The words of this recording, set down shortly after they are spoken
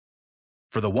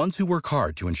For the ones who work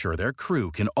hard to ensure their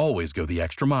crew can always go the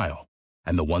extra mile,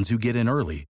 and the ones who get in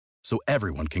early so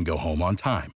everyone can go home on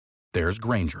time, there's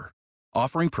Grainger,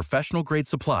 offering professional-grade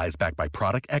supplies backed by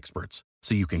product experts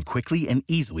so you can quickly and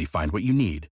easily find what you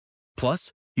need.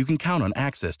 Plus, you can count on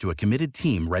access to a committed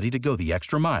team ready to go the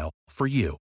extra mile for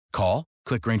you. Call,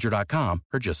 click Grainger.com,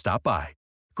 or just stop by.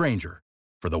 Grainger,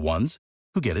 for the ones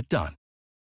who get it done.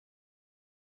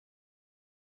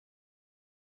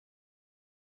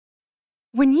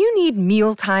 When you need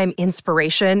mealtime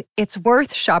inspiration, it's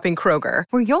worth shopping Kroger,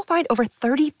 where you'll find over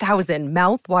 30,000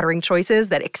 mouth-watering choices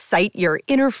that excite your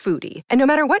inner foodie. And no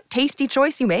matter what tasty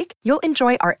choice you make, you'll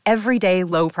enjoy our everyday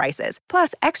low prices,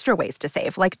 plus extra ways to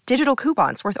save, like digital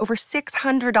coupons worth over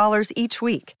 $600 each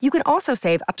week. You can also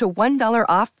save up to $1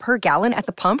 off per gallon at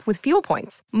the pump with fuel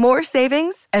points. More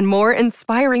savings and more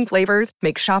inspiring flavors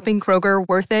make shopping Kroger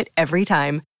worth it every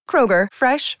time. Kroger,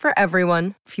 fresh for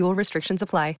everyone. Fuel restrictions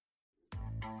apply.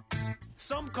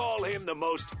 Some call him the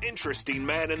most interesting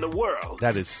man in the world.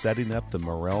 That is setting up the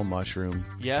morel mushroom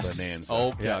bonanza.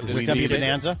 Oh, yeah. is it going to be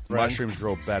bonanza? Mushrooms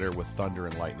grow better with thunder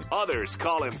and lightning. Others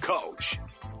call him Coach.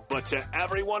 But to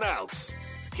everyone else,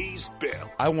 he's Bill.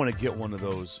 I want to get one of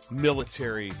those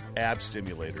military ab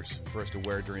stimulators for us to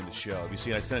wear during the show. Have you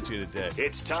seen? I sent it to you today.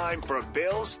 It's time for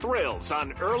Bill's Thrills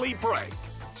on Early Break.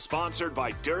 Sponsored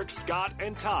by Dirk, Scott,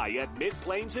 and Ty at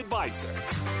Mid-Plains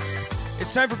Advisors.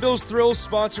 It's time for Bill's Thrills,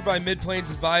 sponsored by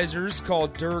Mid-Plains Advisors. Call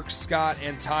Dirk, Scott,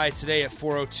 and Ty today at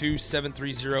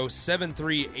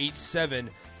 402-730-7387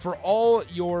 for all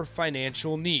your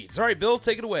financial needs. All right, Bill,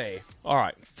 take it away. All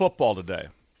right, football today.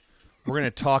 We're going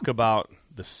to talk about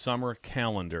the summer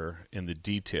calendar and the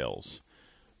details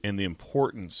and the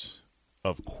importance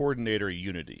of coordinator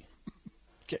unity.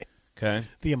 Okay.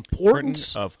 The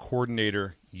importance of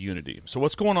coordinator unity. So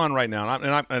what's going on right now?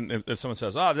 And if someone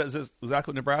says, is that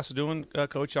what Nebraska's doing,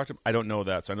 Coach? I don't know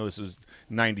that. So I know this is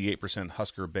 98%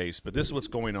 Husker based, but this is what's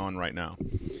going on right now.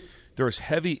 There's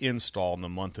heavy install in the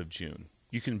month of June.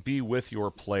 You can be with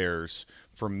your players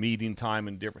for meeting time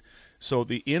and different. So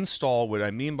the install, what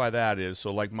I mean by that is,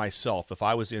 so like myself, if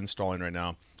I was installing right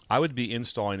now, I would be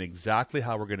installing exactly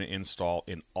how we're going to install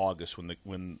in August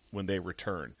when they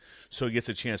return. So it gets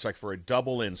a chance like for a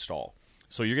double install.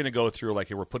 So you're going to go through like,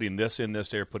 hey, we're putting this in this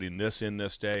day, we're putting this in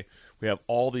this day. We have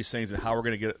all these things and how we're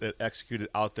going to get it executed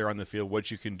out there on the field, what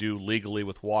you can do legally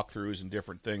with walkthroughs and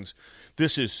different things.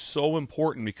 This is so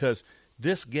important because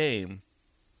this game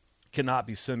cannot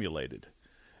be simulated.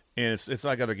 And it's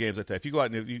like other games like that. If you go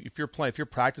out and if you're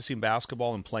practicing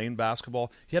basketball and playing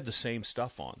basketball, you have the same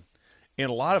stuff on. And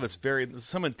a lot of it's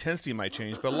some intensity might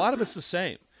change, but a lot of it's the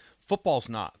same. Football's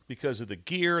not because of the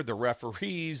gear, the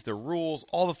referees, the rules,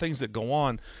 all the things that go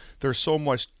on. There's so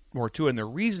much more to it. And the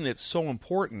reason it's so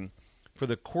important for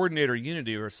the coordinator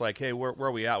unity, where it's like, hey, where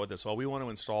are we at with this? Well, we want to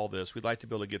install this. We'd like to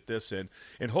be able to get this in.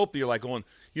 And hope you're like going,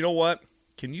 you know what?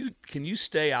 Can you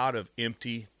stay out of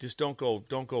empty? Just don't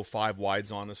go five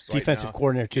wides on us. Defensive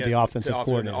coordinator to the offensive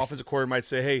coordinator. The offensive coordinator might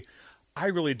say, hey, I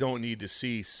really don't need to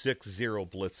see 6-0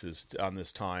 blitzes on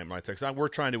this time, right? Because we're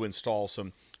trying to install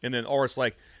some, and then, or it's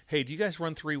like, hey, do you guys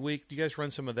run 3 week? Do you guys run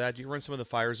some of that? Do you run some of the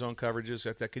fire zone coverages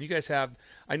like that? Can you guys have?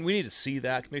 We need to see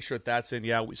that. Make sure that's in.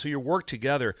 Yeah. So you work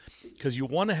together because you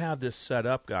want to have this set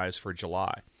up, guys, for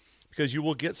July, because you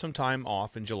will get some time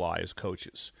off in July as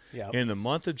coaches. Yeah. In the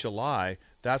month of July,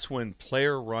 that's when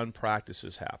player run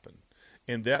practices happen.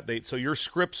 And so your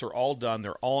scripts are all done.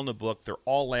 They're all in the book. They're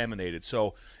all laminated.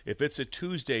 So if it's a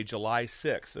Tuesday, July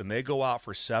 6th, and they go out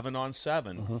for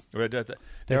 7-on-7,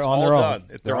 they're on their own.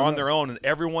 They're on their own, and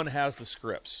everyone has the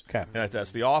scripts. Okay. And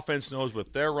that's the offense knows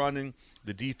what they're running.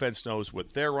 The defense knows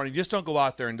what they're running. You just don't go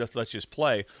out there and let's just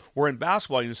play. Where in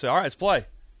basketball, you just say, all right, let's play.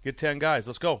 Get 10 guys.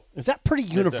 Let's go. Is that pretty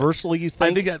universal, you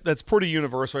think? I think that's pretty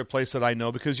universal, a place that I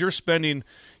know, because you're spending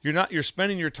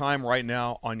your time right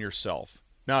now on yourself.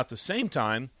 Now, at the same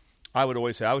time, I would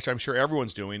always say, which I'm sure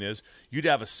everyone's doing, is you'd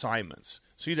have assignments.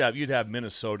 So you'd have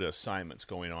Minnesota assignments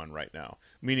going on right now,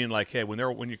 meaning like, hey,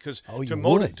 to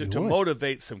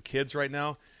motivate some kids right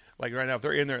now, like right now, if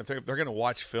they're in there, if they're going to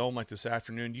watch film like this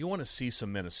afternoon, you want to see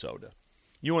some Minnesota.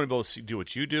 You want to be able to do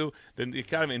what you do, then it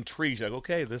kind of intrigues you. Like,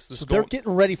 okay, this is they're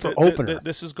getting ready for opener.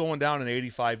 This is going down in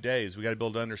 85 days. We got to be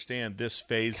able to understand this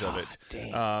phase of it.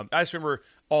 I just remember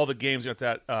all the games at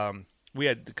that. We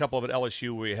had a couple of at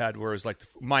LSU where it was like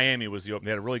Miami was the open.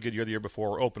 They had a really good year the year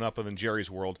before, open up, and then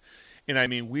Jerry's World. And, I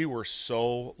mean, we were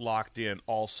so locked in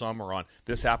all summer on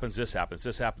this happens, this happens,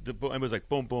 this happens. It was like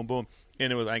boom, boom, boom.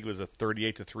 And I think it was a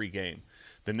 38-3 game.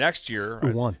 The next year,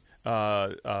 who won?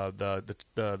 The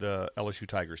LSU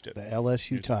Tigers did. The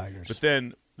LSU Tigers. But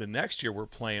then the next year we're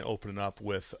opening up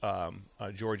with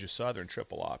Georgia Southern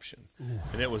triple option.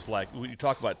 And it was like, when you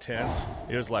talk about tense,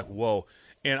 it was like, whoa.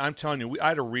 And I'm telling you, I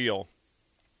had a reel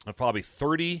of probably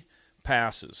 30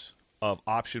 passes of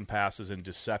option passes and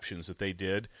deceptions that they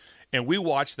did. And we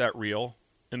watched that reel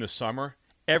in the summer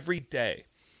every day.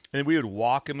 And we would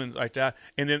walk them and like that.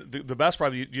 And then the best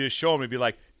part, you just show them and be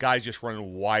like, guys just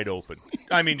running wide open.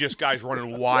 I mean, just guys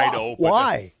running wide open.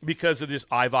 Why? Because of this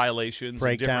eye violations,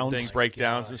 breakdowns, and different things,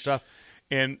 breakdowns and stuff.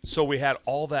 And so we had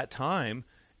all that time,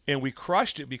 and we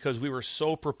crushed it because we were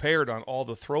so prepared on all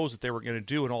the throws that they were going to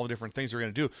do and all the different things they were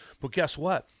going to do. But guess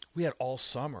what? We had all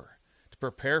summer to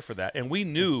prepare for that, and we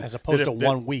knew as opposed to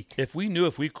 1 week. If we knew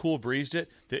if we cool breezed it,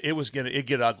 that it was going to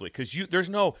get ugly because there's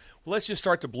no. Let's just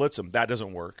start to blitz them. That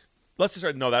doesn't work. Let's just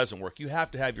start. No, that doesn't work. You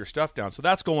have to have your stuff down. So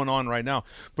that's going on right now.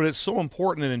 But it's so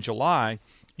important that in July,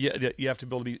 you have to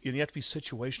be able to be. You have to be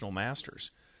situational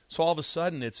masters. So all of a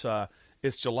sudden, it's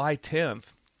July 10th,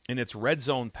 and it's red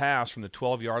zone pass from the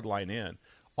 12-yard line in,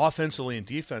 offensively and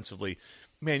defensively.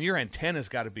 Man, your antenna's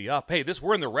got to be up. Hey,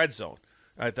 we're in the red zone.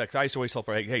 I used to always tell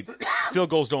people, hey, field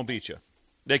goals don't beat you.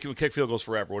 They can kick field goals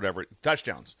forever, whatever.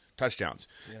 Touchdowns. Yeah.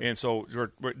 And so,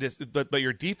 but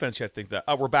your defense, you have to think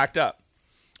that we're backed up.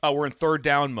 We're in third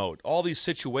down mode. All these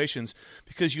situations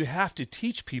because you have to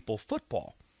teach people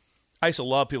football. I used to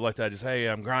love people like that. Just, hey,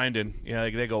 I'm grinding.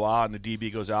 They go out and the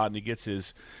DB goes out and he gets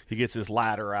his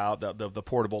ladder out, the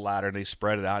portable ladder, and they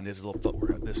spread it out and his little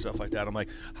footwear and this stuff like that. I'm like,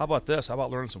 how about this? How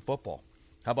about learning some football?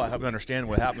 How about having understanding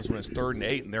what happens when it's 3rd and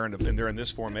 8 and they're in this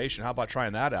formation? How about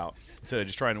trying that out instead of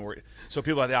just trying to worry? So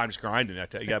people are like, I'm just grinding.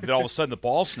 But all of a sudden the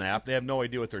ball snapped. They have no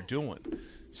idea what they're doing.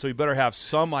 So you better have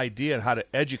some idea on how to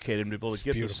educate him to be able to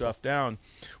get this stuff down.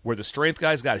 Where the strength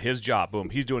guy's got his job,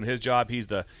 boom, he's doing his job. He's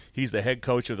the head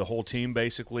coach of the whole team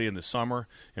basically in the summer.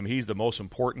 I mean, he's the most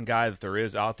important guy that there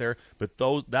is out there. But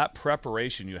that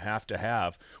preparation you have to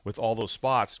have with all those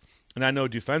spots. And I know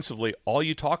defensively, all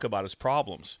you talk about is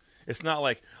problems. It's not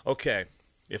like, okay,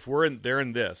 if they're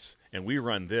in this and we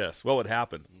run this, what would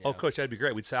happen? Yeah. Oh, coach, that'd be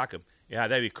great. We'd sack him. Yeah,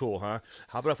 that'd be cool, huh?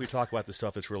 How about if we talk about the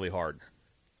stuff that's really hard?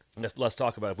 Let's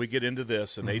talk about it. If we get into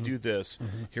this and they do this,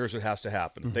 here's what has to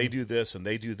happen. If they do this and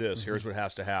they do this, here's what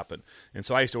has to happen. And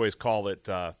so I used to always call it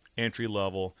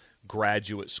entry-level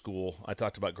graduate school. I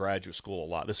talked about graduate school a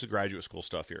lot. This is graduate school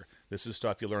stuff here. This is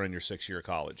stuff you learn in your 6-year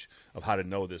college of how to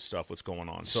know this stuff, what's going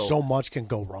on. So much can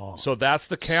go wrong. So that's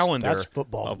the calendar that's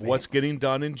football, of what's getting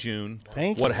done in June,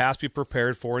 what has to be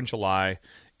prepared for in July,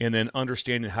 and then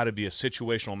understanding how to be a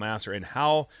situational master and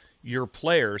how your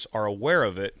players are aware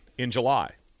of it in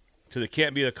July. So they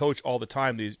can't be the coach all the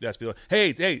time. They have to be like,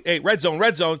 hey, red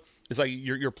zone. It's like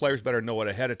your players better know it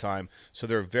ahead of time, so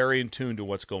they're very in tune to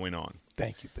what's going on.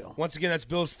 Thank you, Bill. Once again, that's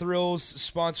Bill's Thrills,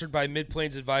 sponsored by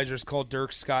Mid-Plains Advisors. Call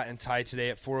Dirk, Scott, and Ty today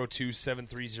at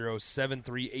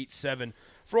 402-730-7387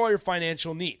 for all your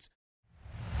financial needs.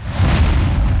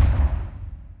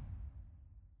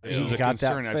 This is a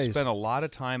concern. I spent a lot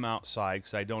of time outside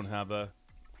because I don't have a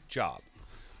job.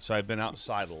 So I've been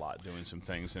outside a lot doing some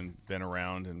things and been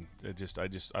around, and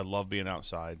I love being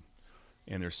outside.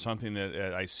 And there's something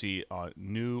that I see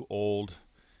new, old,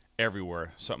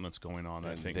 everywhere, something that's going on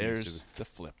that I think there's the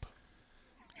flip.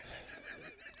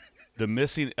 The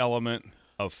missing element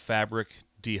of fabric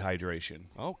dehydration.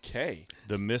 Okay.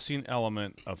 The missing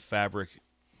element of fabric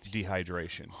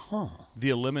dehydration. The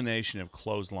elimination of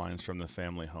clotheslines from the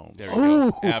family home. There we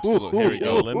go. Absolutely. Here we The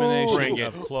go. elimination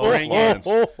of clotheslines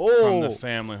from the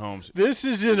family homes. This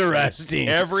is interesting.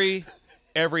 Every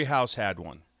house had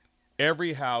one.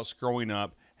 Every house growing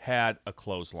up had a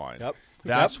clothesline. Yep.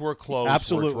 That's where clothes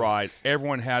Absolutely. were dried.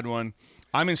 Everyone had one.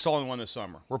 I'm installing one this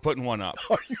summer. We're putting one up.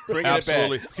 Bringing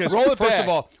Absolutely. it back. Because Roll it first back. of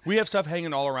all, we have stuff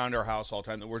hanging all around our house all the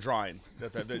time that we're drying.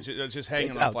 That's just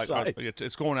hanging up outside.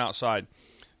 it's going outside.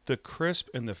 The crisp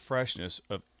and the freshness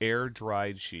of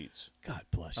air-dried sheets. God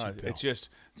bless you, Bill. It's just,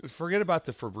 forget about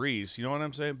the Febreze. You know what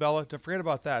I'm saying, Bella? Forget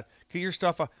about that. Get your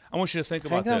stuff. I want you to think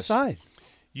about Hang this. outside.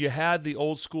 You had the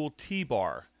old school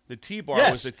T-bar. The T-bar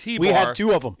Yes, was the T-bar. we had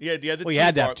two of them. Yeah, the we T-bar.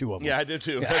 had to have two of them. Yeah, I did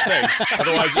too. Thanks.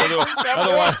 Otherwise,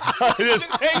 there's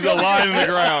a line in the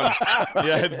ground.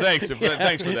 Yeah, thanks.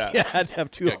 Thanks for that. Yeah, I had to have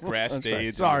two of them. grass That's right.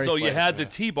 stains. Sorry. So you had the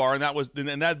T-bar, and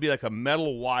that'd be like a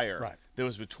metal wire Right. that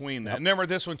was between that. Remember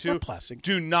this one too? Or plastic.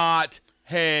 Do not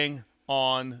hang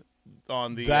on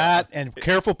the that and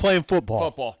careful playing football.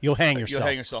 Football. You'll hang yourself. You'll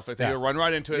hang yourself. Yeah. You'll run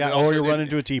right into it. Yeah, and or also you'll run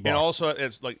into a T-bar. And also,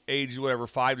 it's like age whatever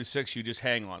 5 to 6. You just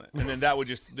hang on it, and then that would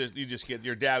you just get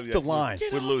your dad The line.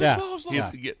 would lose.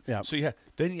 Yeah. it. Yeah. So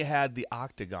then you had the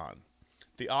octagon.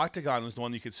 The octagon was the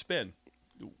one you could spin.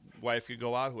 wife could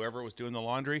go out, whoever was doing the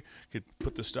laundry could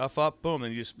put the stuff up, boom,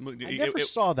 and you just. I never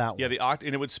saw that one. Yeah,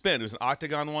 and it would spin. It was an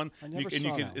octagon one. I never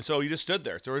saw that one. So you just stood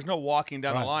there. There was no walking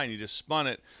down the line. You just spun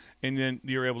it, and then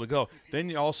you were able to go. Then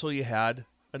you had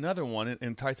another one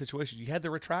in tight situations. You had the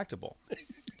retractable.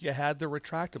 You had the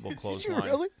retractable clothesline. Did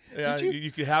you really? Yeah, Did you?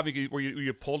 you could have where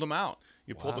you pulled them out.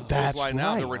 You pulled the That's clothesline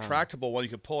out. The right. retractable one, you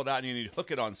could pull it out and you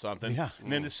hook it on something. Yeah.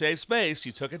 And then to save space,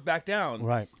 you took it back down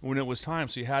when it was time.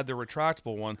 So you had the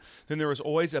retractable one. Then there was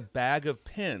always a bag of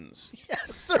pins.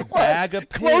 Yes, there was. Bag of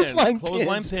pins.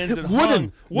 Clothesline pins that wooden.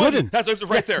 hung. Wooden. That's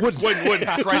right there. Wooden.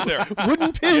 It's right there.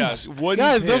 Wooden pins. Yes, wooden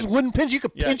Guys, pins. those wooden pins, you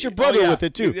could pinch your brother with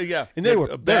it, too. Yeah. And they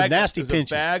were nasty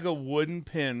pinches. A bag of wooden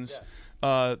pins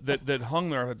that hung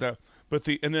there.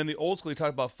 And then the old school, you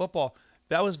talk about football.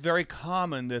 That was very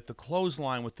common that the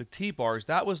clothesline with the T-bars,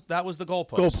 that was the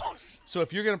goalpost. So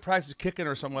if you're going to practice kicking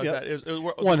or something like that, it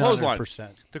was 100%.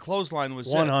 The clothesline was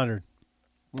 100.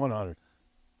 100.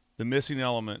 the missing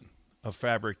element of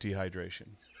fabric dehydration.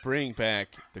 Bring back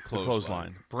the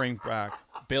clothesline. Bring back.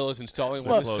 Bill is installing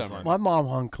one this summer. My mom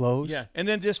hung clothes. Yeah, and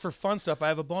then just for fun stuff, I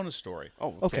have a bonus story.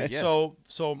 Oh, Okay. Yes.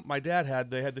 So my dad had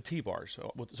the T-bars,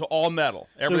 so all metal.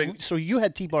 Everything. So you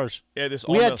had T-bars. Yeah,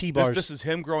 we had T-bars. This is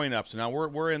him growing up. So now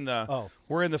we're in the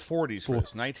 40s for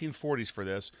this, 1940s for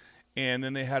this, and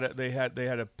then they had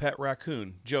a pet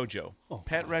raccoon, JoJo.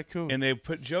 Pet raccoon. And they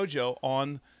put JoJo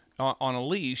on a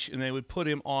leash, and they would put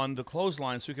him on the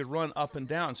clothesline so he could run up and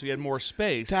down, so he had more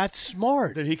space. That's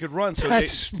smart. That he could run. So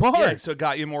That's smart. Yeah, so it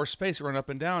got you more space to run up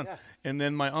and down. Yeah. And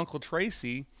then my Uncle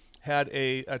Tracy had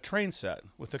a train set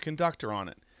with a conductor on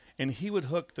it, and he would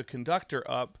hook the conductor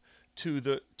up to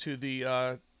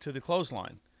the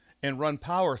clothesline and run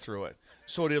power through it.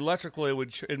 So it electrically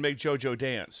it'd make JoJo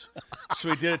dance. So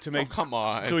he did it to make. Oh, come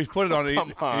on. So he put it on it,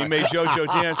 and he made JoJo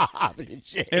dance.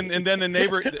 and then the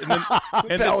neighbor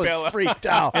and Bell is freaked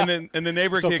out. And the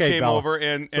neighbor kid came Bella. over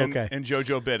and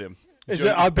JoJo bit him.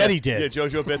 I bet he did. Yeah,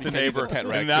 JoJo bit the neighbor, pet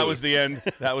and that was the end.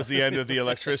 That was the end of the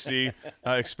electricity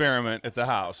experiment at the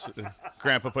house.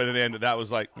 Grandpa put an end. That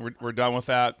was like we're done with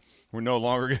that. We're no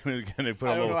longer going to put a I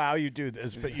don't little. know how you do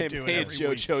this, but you do it every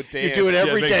JoJo week. dance. You do it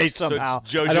every Yeah, day so somehow.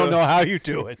 JoJo I don't know how you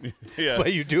do it, Yeah.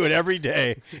 but you do it every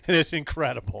day, and it's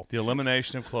incredible. The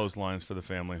elimination of clotheslines for the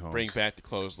family homes. Bring back the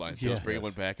clothesline. Yeah. Bill's bringing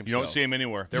one back You himself. don't see them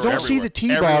anywhere. They You were don't see everywhere. the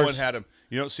T-bars. Everyone had them.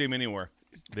 You don't see them anywhere.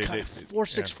 They,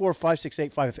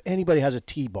 464-5685. If anybody has a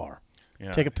T-bar,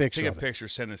 yeah. take a picture. Take a of it. picture.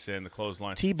 Send us in the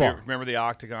clothesline. T-bar. Remember the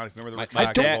octagon? Remember the My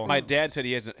retractable? dad said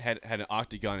he hasn't had an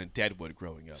octagon in Deadwood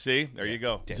growing up. See, there you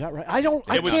go. Is that right? I don't.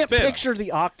 I It would can't spin. picture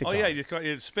the octagon. Oh yeah,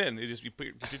 you'd spin. You just you put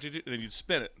and then you'd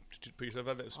spin it. Put yourself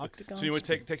out there. Octagon So you would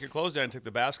spin. take your clothes down and take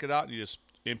the basket out and you just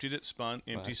emptied it, spun,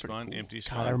 empty, that's pretty spun, cool. empty,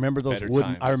 spun. God, I remember those Better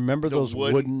wooden. times. I remember The those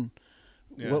wooden.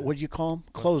 Yeah. What do you call them?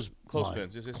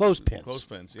 Clothespins. Clothespins.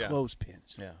 Clothespins. Yeah.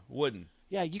 Clothespins. Yeah. Wooden.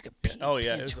 Yeah, you could. Oh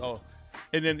yeah. pinch It's them. all.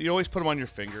 And then you always put them on your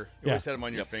finger. You Yeah. always had them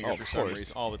on your finger Oh, for of some course.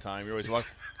 reason, all the time. You always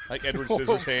like Edward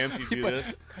Scissorhands. You do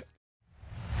this.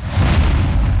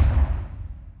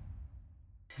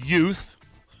 Youth.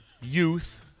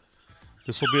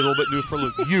 This will be a little bit new for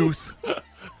Luke. Youth.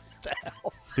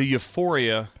 The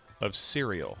euphoria of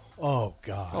cereal. Oh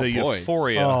God. The boy.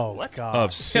 euphoria Oh God.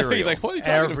 of cereal. He's like, what are you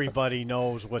talking Everybody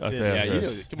knows what this Yeah, you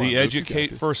is. know. Come on, the Luke, you got educate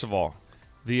this. first of all,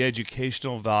 the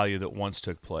educational value that once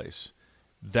took place.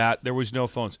 That there was no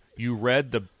phones. You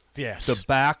read the Yes.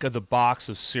 back of the box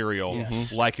of cereal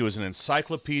Yes. like it was an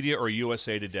encyclopedia or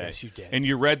USA Today. Yes, you did. And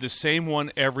you read the same one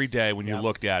every day when you Yep.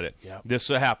 looked at it. Yep. This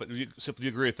happened. You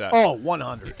agree with that? Oh,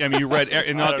 100. I mean, you read.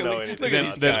 And I don't know anything then,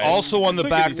 about then guys. also on the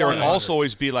Look at back these there would guys. also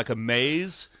always be like a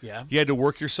maze. Yeah. You had to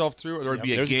work yourself through, or there would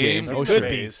be a There's game. games. There could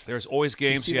be. There's always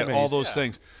games. see You had the all maze. those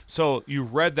things. So you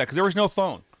read that because there was no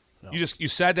phone. You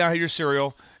sat down, had your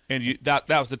cereal, and that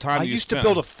was the time I that you used to spent.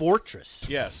 build a fortress.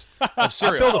 yes of I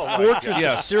cereal. built a fortress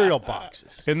Yes. of cereal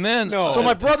boxes. And then So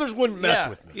my brothers wouldn't mess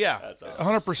with me. Yeah,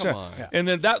 100%. Come on. Yeah. And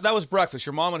then that was breakfast.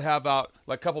 Your mom would have out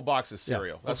like a couple boxes of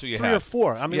cereal. That's what you 3 had. or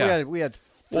 4. I mean, Yeah. we had.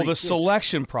 Well, 3 the kids.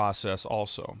 selection process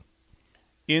also,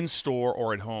 in store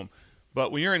or at home.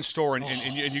 But when you're in store and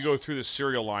you go through the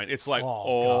cereal line, it's like,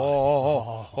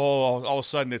 all of a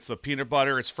sudden it's the peanut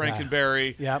butter, it's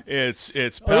Frankenberry, Yep. it's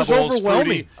It was Pebbles,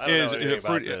 overwhelming. fruity, is it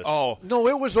fruity? Oh, No,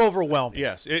 it was overwhelming.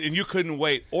 yes, and you couldn't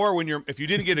wait. Or when if you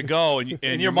didn't get to go and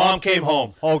And your mom came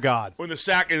home. Oh God. when the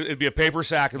sack it'd be a paper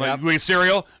sack and like Yep. you eat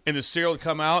cereal and the cereal would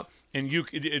come out and you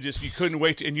couldn't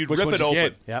wait to, and you'd Which rip ones it you open.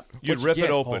 get? Yep. You'd What'd you rip it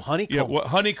get? open. Oh, honeycomb. Yeah,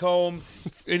 honeycomb.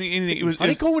 Anything. It was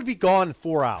Honeycomb would be gone in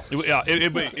 4 hours.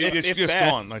 it's if just that.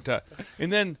 gone like that.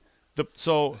 And then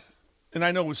and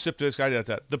I know with Sip Disc I did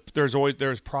that.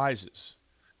 There's prizes.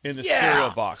 in the Yeah. cereal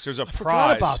box. There's a forgot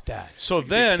prize about that. So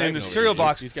then in the excitement cereal over here.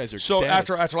 box, These guys are so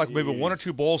ecstatic. after like maybe 1 or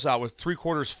 2 bowls out with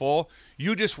 3/4 full,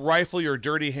 you just rifle your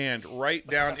dirty hand right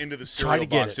down into the cereal to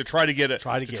get box it. to try to get it.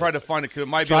 Try to get try it. to find it. 'Cause it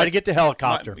might Try be to get the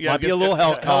helicopter. Might be a little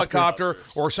helicopter.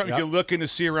 or something Yep. you look in to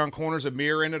see around corners, a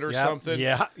mirror in it or something.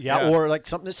 Yeah, or like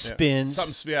something that spins.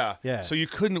 Something, Yeah. So you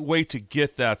couldn't wait to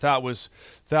get that. That was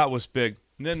big.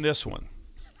 And then this one.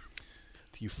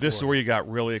 This is where you got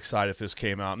really excited if this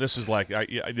came out. And this is like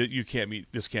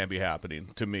this can't be happening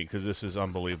to me because this is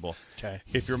unbelievable. Okay.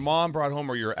 If your mom brought home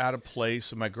or you're at a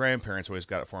place, and my grandparents always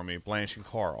got it for me, Blanche and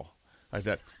Carl, like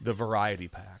that, the variety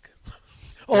pack.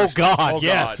 Oh God!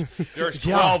 Yes. Yes. There's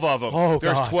 12 of them. Oh,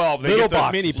 There's God. 12. They Little get the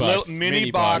boxes. mini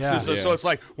Mini boxes. boxes. So it's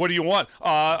like, what do you want?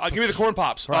 Give me the corn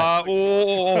pops. Right.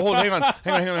 Hold, hang on.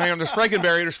 There's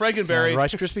Frankenberry. Yeah,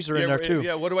 Rice Krispies are in there too.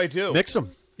 Yeah. What do I do? Mix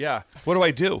them. Yeah. What do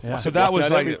I do? Yeah. So that was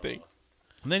Not like everything.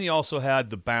 And then you also had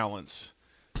the balance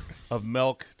of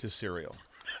milk to cereal.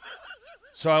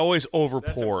 So I always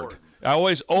overpoured.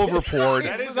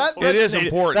 It is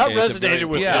important. That resonated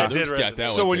with Yeah. me. Luke's got that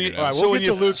So one when you figured out. we'll get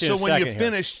to Luke in a when second you here.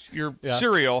 finished your Yeah.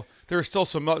 cereal, there's still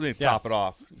some milk. Then top it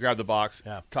off. Grab the box.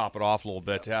 Yeah. Top it off a little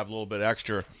bit to have a little bit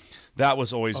extra. That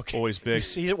was always big.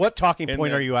 See, what talking And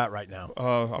point then- are you at right now?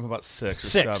 I'm about 6 or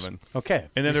 6. 7. Okay.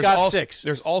 And then He's there's got also 6.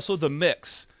 there's also the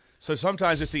mix. So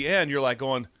sometimes at the end you're like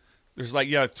going, there's like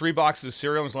 3 boxes of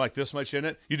cereal and there's like this much in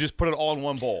it. You just put it all in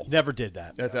one bowl. Never did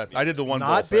that. I did the one bowl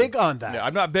Not thing. big on that. Yeah,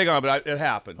 I'm not big on it, but it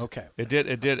happened. Okay. It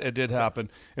did happen.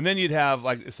 And then you'd have,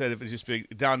 like I said, if it's just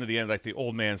big, down to the end, like the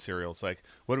old man cereal. It's like,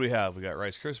 what do we have? We got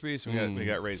Rice Krispies. We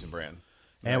got Raisin Bran.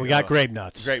 And we got grape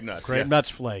nuts. Grape nuts. Grape nuts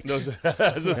flakes. Those are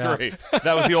the 3.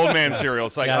 That was the old man cereal.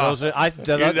 It's like, Yeah, those are, I am that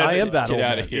Get old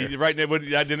outta man. here. Right, that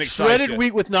didn't excite Shredded you.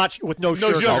 wheat with no sugar.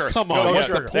 sugar. Oh, come No, on. yeah, What's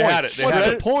the the point? point? They had it. They What's had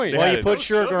the it. point? They Well, had you it. put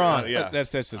sugar on it. Yeah.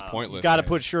 That's just pointless. Got to man.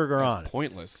 put sugar on it.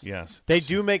 Pointless. Yes. They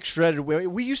do make shredded wheat.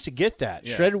 We used to get that.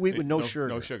 Yeah. Shredded wheat with no No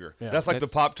sugar. sugar. Yeah. That's like the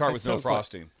That's- Pop-Tart that with no sounds like-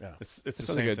 frosting. Yeah. It's It the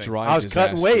sounds same like a thing. dry I was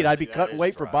cutting disaster. weight. I'd be cutting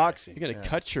weight for boxing. You're gonna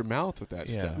cut your mouth with that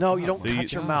stuff. No, you don't The-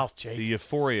 cut your mouth, Jake. The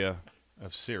euphoria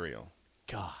of cereal.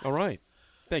 God. All right.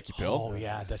 Thank you, Bill. Oh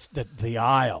yeah, that's the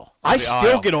aisle. I The still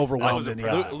aisle. get overwhelmed in the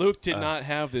Luke, aisle. Luke did not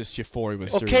have this euphoria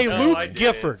with cereal. Okay, No, I Luke didn't.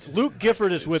 Gifford. Luke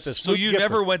Gifford is with us. So Luke you Gifford.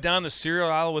 never went down the cereal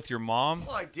aisle with your mom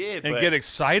Well, I did, and but get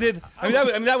excited? I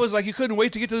mean, that was like you couldn't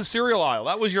wait to get to the cereal aisle.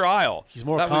 That was your aisle. He's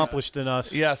more That was- accomplished than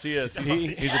us. Yes, he is.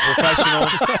 He's a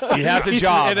professional. He has a He's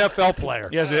job. an NFL player.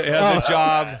 He has a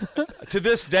job. To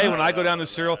this day, when I go down to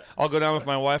cereal, I'll go down with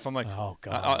my wife. I'm like, Oh,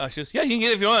 God. I just, yeah, you can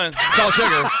get it if you want. It's all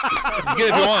sugar. You can get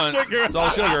it if you want. It's all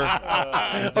sugar.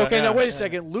 Okay, now wait a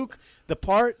second, Luke.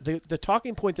 The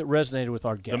talking point that resonated with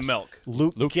our guest, milk.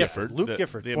 Luke Gifford, Gifford. Luke The-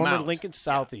 Gifford, the former amount. Lincoln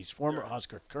Southeast, former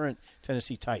Husker, current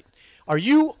Tennessee Titan. Do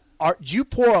you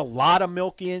pour a lot of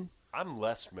milk in? I'm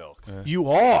less milk. You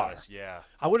are. Yeah.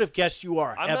 I would have guessed you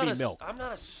are I'm heavy not milk. I'm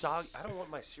not a soggy. I don't want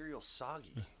my cereal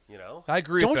soggy. You know. I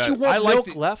agree Don't with that. you want I like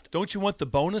milk left? Don't you want the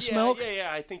bonus Yeah, milk? yeah.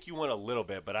 I think you want a little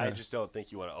bit, but I just don't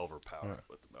think you want to overpower it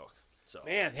with the milk. So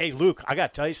Man, hey Luke, I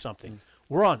got to tell you something.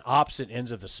 We're on opposite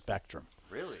ends of the spectrum.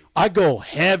 really, I go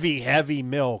heavy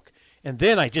milk, and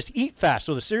then I just eat fast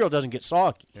so the cereal doesn't get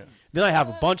soggy. Then I have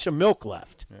a bunch of milk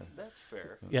left. that's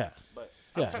fair. Yeah. But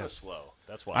I'm Yeah. kind of slow.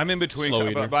 That's why I'm in between, Slow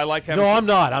but, eater. but I like having. No, some, I'm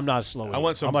not. I'm not a slow. I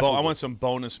want eater. some. I'm like I Luke. want some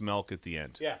bonus milk at the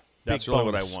end. Yeah. That's Big really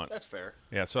bonus. what I want. That's fair.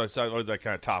 Yeah, so I always like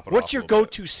kind of top it off. What's a your little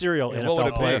bit. go-to cereal Yeah, what would NFL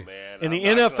it be? player? Man, In the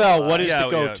I'm not gonna NFL, lie. what is Yeah, the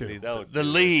yeah, go-to? Don't The do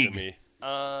this league. to me.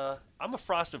 I'm a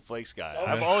Frosted Flakes guy.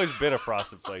 I've always been a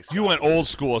Frosted Flakes guy. You went old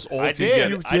school, as old I as you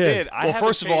did. get. I did. I Well, haven't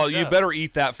first of all, changed you up. better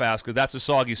eat that fast because that's a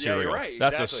soggy Yeah, cereal. you're right.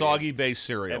 That's a Exactly. soggy-based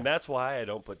cereal. And that's why I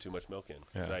don't put too much milk in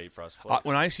because I eat Frosted Flakes.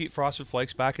 When I used to eat Frosted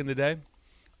Flakes back in the day,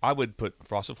 I would put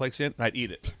Frosted Flakes in and I'd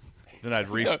eat it. Then I'd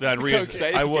read. Look how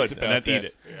excited I he would, gets and about I'd eat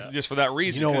that. it just for that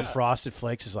reason. You know what 'cause Frosted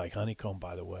Flakes is like honeycomb,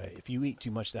 by the way. If you eat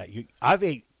too much of that, I've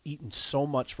eaten so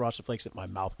much Frosted Flakes that my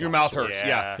mouth your got mouth sore. hurts.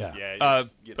 Yeah. Yeah.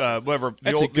 Yeah. Whatever.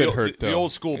 That's a good hurt, the though.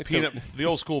 old school It's peanut, the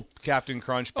old school Captain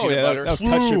Crunch Oh, peanut yeah, butter. that'll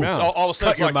cut your mouth. All of a sudden, Cut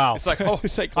it's your like, mouth. It's like, oh,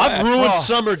 It's like I've glass. ruined Oh.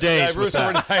 summer days I've with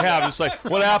ruined that. I have. It's like,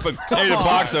 what happened? I ate a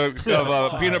box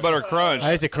of peanut butter crunch.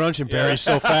 I ate the crunch and berries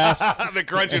so fast. The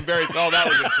crunch and berries. Oh, that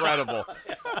was incredible.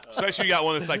 Especially you got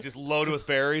one that's like just loaded with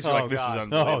berries. You're Oh, like, this God. is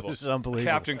unbelievable. Oh, this is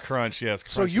unbelievable. Captain Crunch, yes.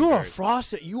 So Crunch you and are a berries.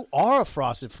 Frosted. You are a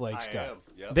Frosted Flakes I guy. am,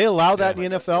 yep. They allow that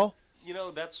in the NFL. You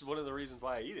know, that's one of the reasons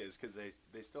why I eat it is because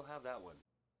they still have that one.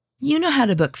 You know how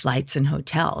to book flights and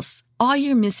hotels. All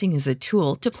you're missing is a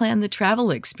tool to plan the travel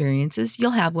experiences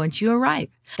you'll have once you arrive.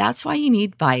 That's why you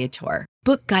need Viator.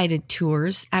 Book guided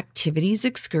tours, activities,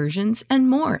 excursions, and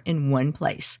more in one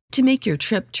place to make your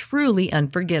trip truly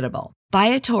unforgettable.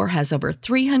 Viator has over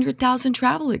 300,000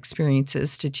 travel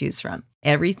experiences to choose from.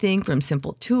 Everything from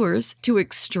simple tours to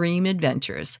extreme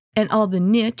adventures and all the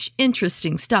niche,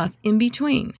 interesting stuff in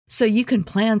between. So you can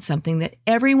plan something that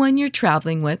everyone you're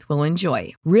traveling with will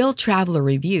enjoy. Real traveler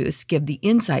reviews give the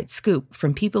inside scoop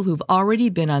from people who've already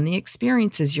been on the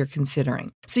experiences you're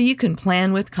considering. So you can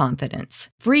plan with confidence.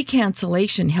 Free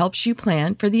cancellation helps you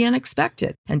plan for the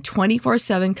unexpected. And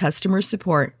 24/7 customer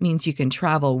support means you can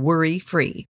travel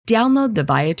worry-free. Download the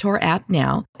Viator app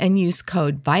now and use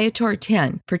code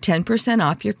Viator10 for 10%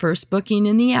 off your first booking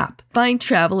in the app. Find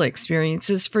travel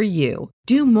experiences for you.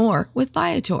 Do more with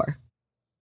Viator.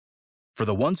 For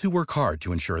the ones who work hard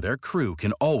to ensure their crew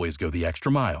can always go the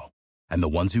extra mile, and the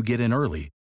ones who get in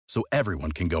early so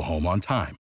everyone can go home on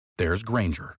time, there's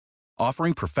Grainger,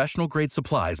 offering professional-grade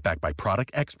supplies backed by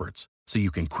product experts so you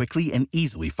can quickly and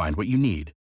easily find what you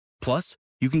need. Plus,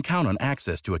 you can count on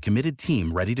access to a committed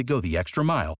team ready to go the extra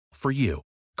mile for you.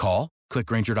 Call, click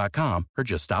Grainger.com, or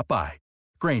just stop by.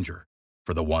 Grainger,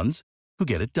 for the ones who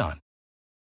get it done.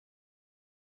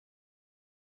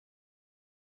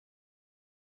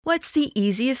 What's the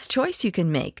easiest choice you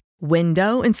can make?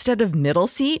 Window instead of middle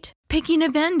seat? Picking a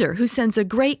vendor who sends a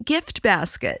great gift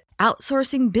basket?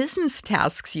 Outsourcing business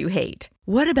tasks you hate?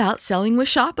 What about selling with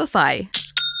Shopify?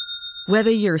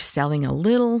 Whether you're selling a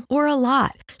little or a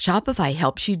lot, Shopify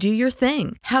helps you do your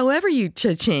thing, however you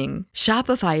cha-ching.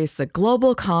 Shopify is the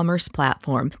global commerce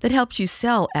platform that helps you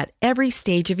sell at every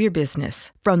stage of your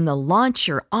business. From the launch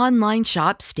your online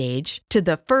shop stage to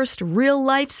the first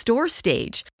real-life store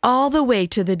stage, all the way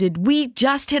to the did we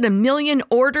just hit 1 million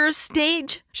orders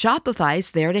stage.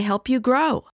 Shopify's there to help you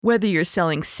grow. Whether you're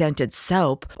selling scented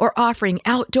soap or offering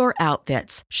outdoor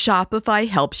outfits, Shopify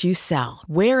helps you sell.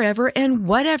 Wherever and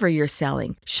whatever you're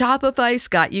selling, Shopify's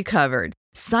got you covered.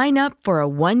 Sign up for a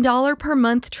 $1 per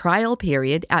month trial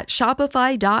period at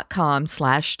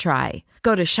shopify.com/try.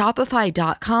 Go to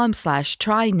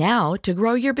shopify.com/try now to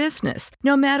grow your business,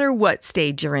 no matter what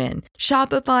stage you're in.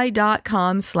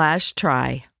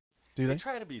 Shopify.com/try. Do They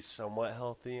try to be somewhat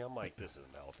healthy. I'm like, this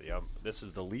isn't healthy. This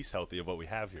is the least healthy of what we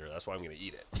have here. That's why I'm going to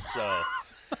eat it. So,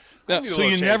 So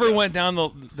you never went down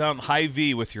high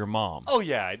V with your mom. Oh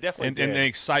yeah, I definitely did. And the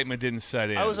excitement didn't set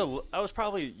in. I was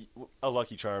probably a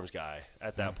Lucky Charms guy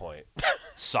at that point.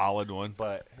 Solid one.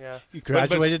 But yeah, You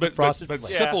graduated to Frosted But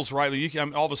Flakes. Sipple's right.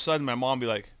 All of a sudden, my mom be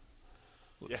like,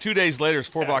 2 days later,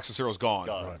 4 boxes of cereal's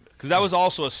gone. Because that was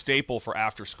also a staple for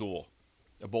after school.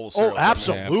 A bowl of cereal. Oh,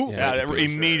 absolutely. Yeah,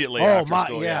 immediately. Oh, after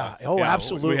school, yeah. Oh,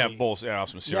 absolutely. We have bowls. Yeah,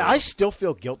 some cereal. Yeah, I still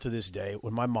feel guilt to this day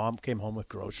when my mom came home with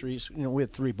groceries. We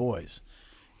had 3 boys,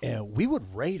 and we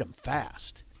would rate them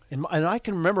fast. And I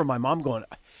can remember my mom going,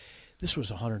 "This was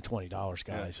 $120,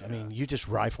 guys. Yeah, I mean, you just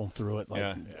rifle them through it." Like,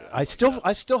 yeah. I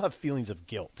still have feelings of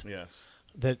guilt. Yes.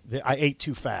 That I ate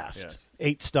too fast. Yes.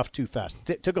 Ate stuff too fast.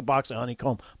 Took a box of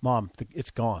honeycomb. Mom,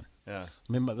 it's gone. Yeah.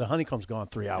 I mean, the honeycomb's gone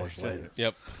 3 hours later.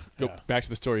 Yep. Go back to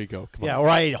the store you go. Come on. Yeah, or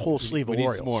I ate a whole sleeve of need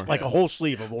Oreos. some more. Like a whole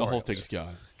sleeve of Oreos. The whole thing's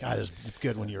gone. God, it's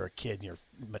good when you're a kid and your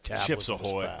metabolism Chips is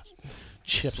Ahoy. fast.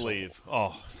 Chips sleeve. Oh,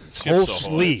 Whole Chips Ahoy.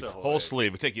 sleeve. Whole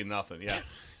sleeve. Would take you nothing. Yeah.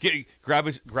 Grab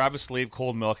a sleeve,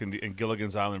 cold milk, and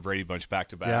Gilligan's Island Brady Bunch back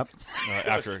to back. Yep.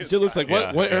 After It looks like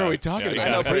what era are we talking about?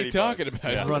 I know, What are you Brady talking Bunch.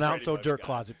 about? Just run out and throw dirt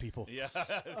closet people. Yeah.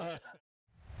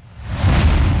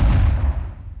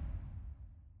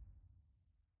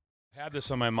 Had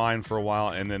this on my mind for a while,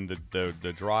 and then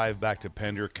the drive back to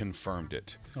Pender confirmed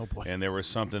it. Oh, boy. And there was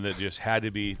something that just had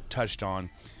to be touched on.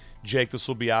 Jake, this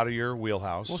will be out of your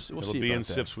wheelhouse. We'll It'll see be in about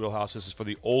that. Sip's wheelhouse. This is for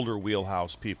the older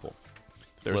wheelhouse people.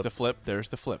 There's the flip. There's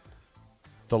the flip.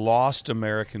 The Lost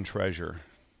American Treasure.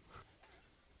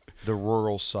 The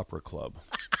Rural Supper Club.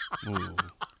 Ooh.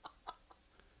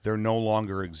 They no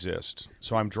longer exist.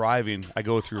 So I'm driving. I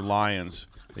go through Lyons.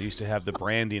 They used to have the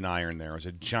branding iron there. It was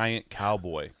a giant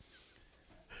cowboy.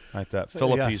 Like that.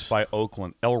 Philippines Yes. by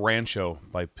Oakland. El Rancho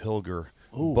by Pilger.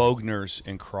 Bogners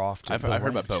and Crofton. I've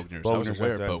heard about Bogners. I was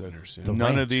aware of Bogners. Yeah.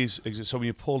 None of these exist. So when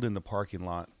you pulled in, the parking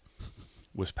lot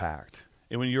was packed.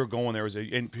 And when you were going, there was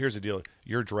and here's the deal.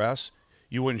 Your dress,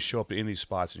 you wouldn't show up to any of these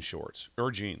spots in shorts or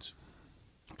jeans.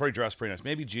 Pretty dressed, pretty nice.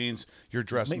 Maybe jeans. Your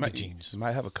dress. Maybe jeans. You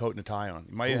might have a coat and a tie on.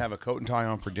 You might even have a coat and tie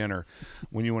on for dinner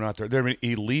when you went out there. There were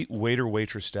elite waiter,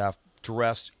 waitress staff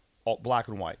dressed all black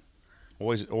and white.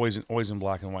 Always in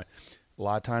black and white. A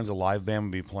lot of times a live band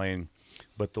would be playing,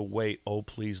 but the wait, oh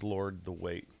please Lord, the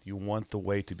wait. You want the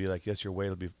wait to be like, yes, your wait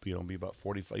will be about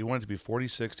 45. You want it to be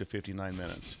 46 to 59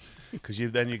 minutes, because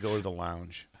then you go to the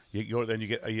lounge. You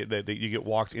get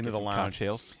walked into the lounge.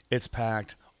 Cocktails. It's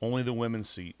packed. Only the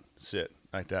women's sit.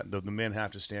 like that. The men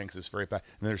have to stand because it's very packed,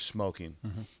 and they're smoking.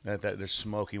 They're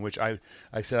smoking, which I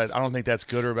said I don't think that's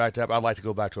good or backed up. I'd like to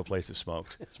go back to a place that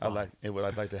smoked. I'd like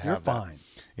to have. You're that. fine.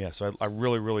 Yeah, so I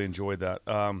really enjoyed that.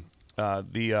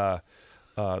 The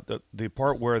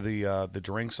part where the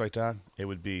drinks like that, it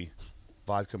would be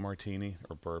vodka martini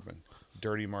or bourbon.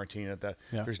 Dirty martini at that.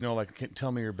 Yeah. There's no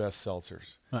tell me your best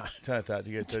seltzers. Tell it that.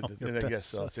 You get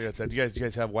seltzer. Do you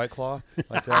guys have White Claw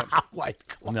like that? White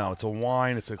Claw. No, it's a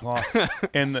wine. It's a claw.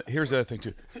 And here's the other thing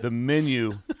too. The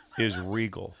menu is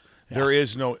regal. Yeah. There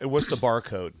is no. What's the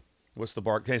barcode? What's the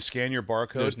bar? Can I scan your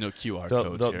barcode? There's no QR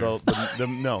codes here.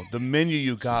 The menu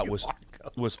you got was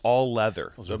all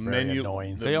leather. Those are very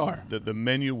annoying. They are. The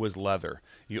menu was leather.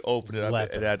 You opened it up,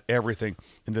 it had everything.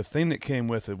 And the thing that came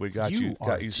with it, got you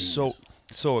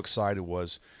so excited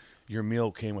was your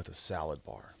meal came with a salad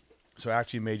bar. So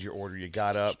after you made your order, you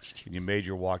got up and you made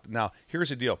your walk. Now, here's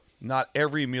the deal. Not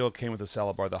every meal came with a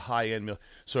salad bar, the high-end meal.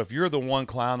 So if you're the one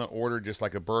clown that ordered just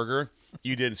like a burger,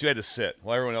 you didn't. So you had to sit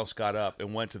while everyone else got up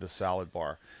and went to the salad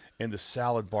bar. And the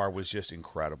salad bar was just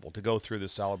incredible. To go through the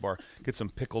salad bar, get some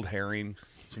pickled herring,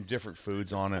 some different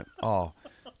foods on it. Oh,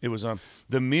 it was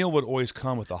the meal would always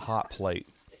come with a hot plate.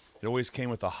 It always came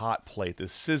with a hot plate. The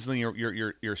sizzling,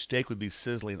 your steak would be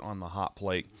sizzling on the hot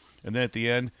plate. And then at the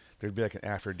end, there'd be like an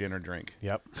after dinner drink.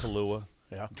 Yep. Kahlua.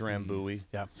 Yeah. Drambuie.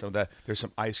 Yeah. So there's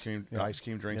some ice cream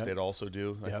drinks they'd also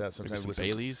do like that sometimes with some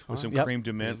Baileys with some cream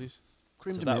de mint.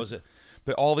 Cream de mint. That was it.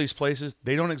 But all these places,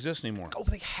 they don't exist anymore. Oh,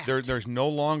 they have. There's no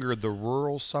longer the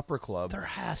rural supper club. There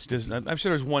has to be. I'm sure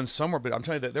there's one somewhere, but I'm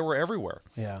telling you that they were everywhere.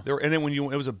 Yeah. And then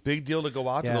it was a big deal to go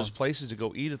out to those places, to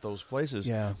go eat at those places.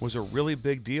 Yeah. Was a really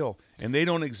big deal, and they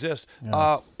don't exist.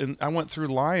 Yeah. And I went through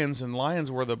Lions,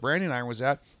 where the branding iron was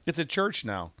at. It's a church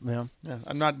now. Yeah.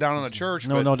 I'm not down on a church.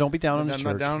 No, don't be down on the church.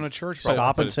 I'm not down on a church.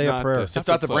 Stop and say a prayer. It's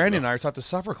not the branding iron. It's not the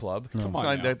supper club. No. Come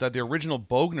on, the original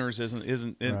Bogners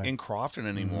isn't in Crofton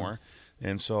anymore.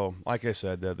 And so, like I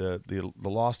said, the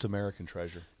lost American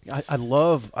treasure. I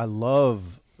love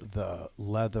the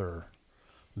leather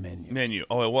menu.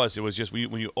 Oh, it was just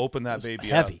when you open that baby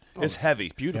heavy. Up, it's heavy.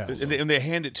 It's beautiful. Yeah. And they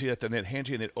hand it to you, and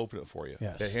they'd open it for you.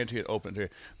 Yes. They hand it to you and open it to you.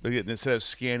 But instead of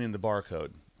scanning the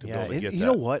barcode to be able to get that. You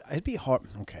know what? It'd be hard.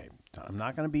 Okay, I'm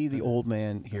not going to be the old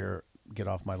man here, get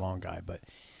off my lawn guy, but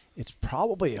it's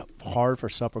probably hard for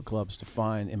supper clubs to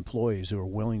find employees who are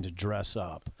willing to dress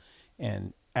up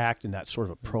and act in that sort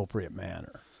of appropriate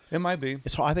manner. It might be.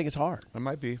 I think it's hard. It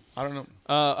might be. I don't know.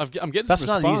 I'm getting That's some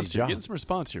not an response. easy job. Getting some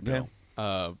response here, Bill.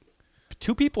 Yeah.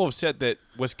 2 people have said that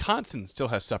Wisconsin still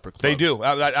has supper clubs. They do.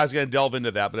 I was going to delve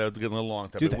into that, but I was getting a little long.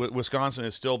 Wisconsin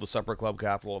is still the supper club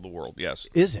capital of the world. Yes.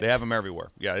 Is it? They have them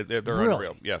everywhere. Yeah, they're really?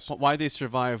 unreal. Yes. But why they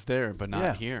survive there but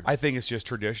not here? I think it's just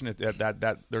tradition.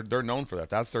 That they're known for that.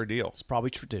 That's their deal. It's probably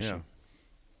tradition.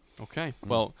 Yeah. Okay.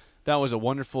 Well, that was a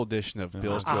wonderful edition of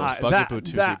Bill's Thrills Bugaboo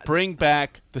Tuesday. Bring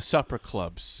back the supper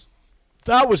clubs.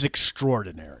 That was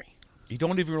extraordinary. You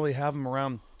don't even really have them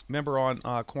around. Remember on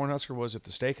Cornhusker, was it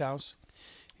the steakhouse?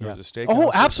 There was a steakhouse.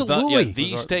 Oh, absolutely.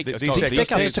 The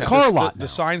steakhouse. It's a car lot now. The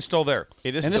sign's still there.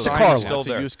 It is and still it's a car lot. Still it's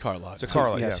a used car lot. It's a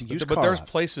car lot, it's a used but car there's lot.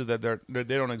 places that they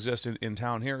don't exist in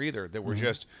town here either. That were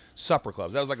just supper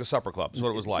clubs. That was like a supper club. Is what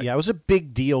it was like. Yeah, it was a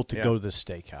big deal to go to the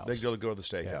steakhouse. Big deal to go to the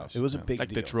steakhouse. It was a big like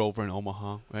deal. the Drover in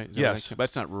Omaha, right? Yes. But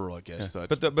that's not rural, I guess. Yeah.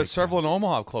 But several in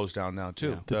Omaha have closed down now,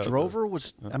 too. Yeah. The Drover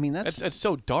was, I mean, it's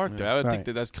so dark there. I would think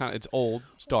that's kind of, it's old,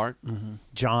 it's dark.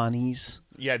 Johnny's.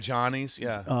 Yeah, Johnny's.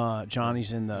 Yeah,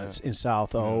 Johnny's in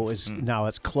South O is now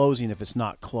it's closing if it's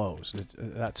not closed.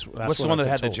 That's what's the one that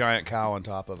had the giant cow on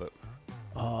top of it?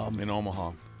 In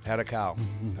Omaha, had a cow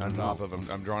on top of him.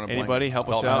 I'm drawing a blank. Anybody help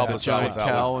us out? The giant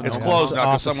cow. It's closed now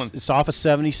because someone. It's off of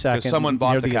 72nd. Someone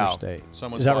bought near the cow.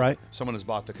 Interstate. Is that right? Someone has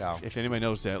bought the cow. If anybody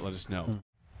knows that, let us know.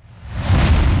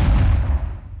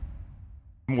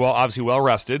 Well, obviously well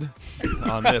rested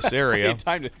on this area.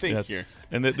 Time to think here.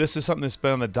 And this is something that's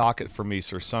been on the docket for me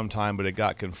for some time, but it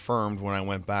got confirmed when I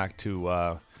went back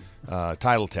to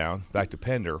Titletown, back to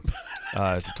Pender,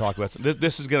 to talk about something.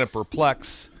 This is going to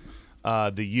perplex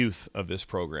the youth of this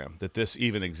program, that this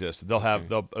even exists. They'll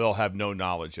have no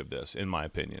knowledge of this, in my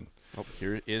opinion. Oh,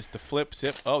 here is the flip.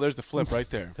 Zip. Oh, there's the flip right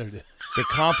there. There it is. The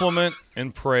compliment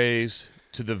and praise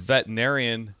to the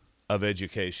veterinarian of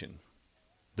education.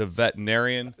 The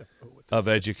veterinarian of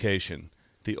education.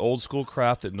 The old school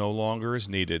craft that no longer is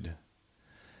needed.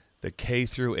 The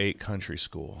K-8 country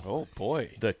school. Oh,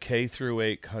 boy. The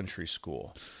K-8 country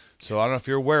school. So I don't know if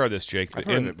you're aware of this, Jake. I've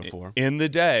heard of it before. In the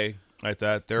day, like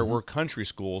that, there were country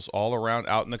schools all around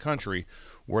out in the country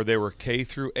where they were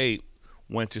K-8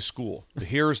 went to school.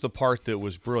 Here's the part that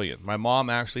was brilliant. My mom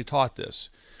actually taught this.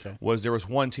 Okay. Was there was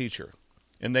one teacher,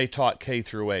 and they taught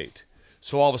K-8.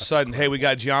 So all of a sudden, hey, we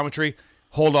got geometry.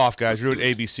 Hold off, guys. We're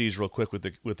doing ABCs real quick with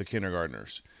the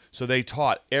kindergartners. So they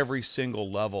taught every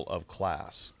single level of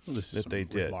class that they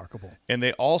did. Remarkable. And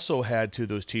they also had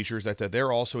those teachers that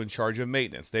they're also in charge of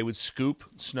maintenance. They would scoop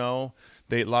snow.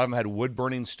 A lot of them had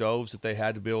wood-burning stoves that they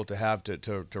had to be able to have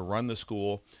to run the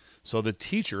school. So the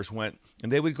teachers went,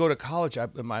 and they would go to college.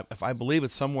 If I believe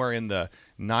it's somewhere in the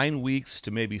 9 weeks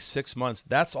to maybe 6 months.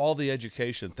 That's all the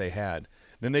education that they had.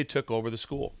 Then they took over the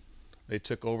school. They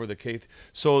took over the K.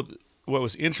 So what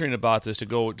was interesting about this, to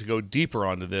go deeper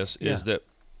onto this, is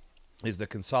the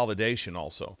consolidation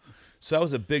also. So that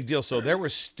was a big deal. So there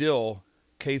was still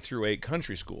K through 8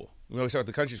 country school. We always start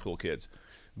with the country school kids.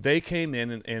 They came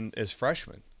in and as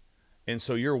freshmen. And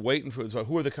so you're waiting for, so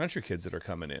who are the country kids that are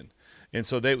coming in? And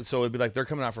so it'd be like they're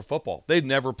coming out for football. They'd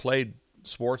never played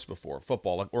sports before,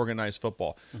 football, like organized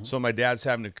football. So my dad's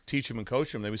having to teach them and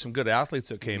coach them. There was some good athletes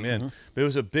that came in, but it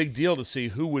was a big deal to see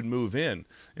who would move in.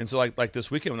 And so like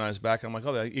this weekend when I was back, I'm like,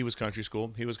 oh, he was country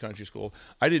school. He was country school.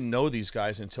 I didn't know these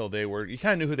guys until you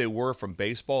kind of knew who they were from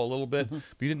baseball a little bit, but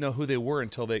you didn't know who they were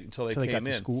until they came got in.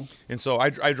 to school. And so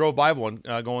I drove by one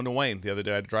going to Wayne the other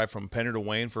day. I drive from Pender to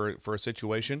Wayne for a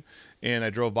situation, and I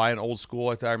drove by an old school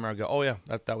like that. I remember, I go, oh yeah,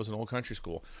 that was an old country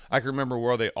school. I can remember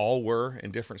where they all were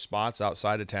in different spots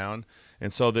outside of town.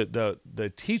 And so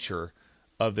the teacher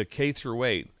of the K through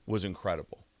 8 was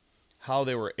incredible. How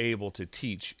they were able to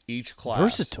teach each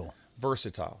class.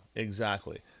 Versatile,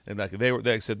 exactly. And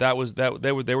they said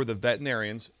they were the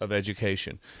veterinarians of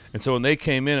education. And so when they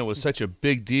came in, it was such a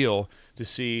big deal to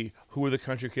see who were the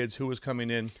country kids, who was coming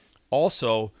in.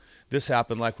 Also, this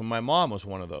happened like when my mom was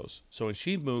one of those. So when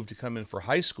she moved to come in for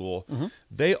high school,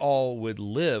 they all would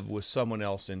live with someone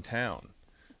else in town.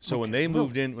 So when they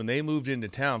moved into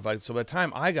town, so by the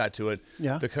time I got to it,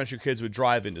 the country kids would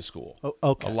drive into school. Oh,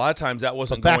 okay. A lot of times that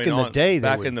wasn't back going in on. the day,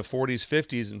 back in the 40s,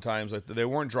 50s, and times like they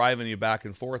weren't driving you back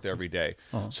and forth every day.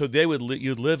 So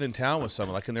you'd live in town with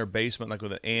someone, like in their basement, like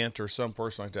with an aunt or some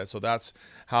person like that. So that's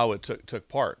how it took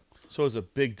part. So it was a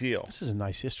big deal. This is a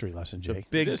nice history lesson, Jake. It's a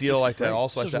big deal like that.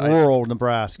 Also, this like is that. rural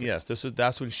Nebraska. Yes,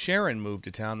 that's when Sharon moved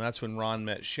to town. That's when Ron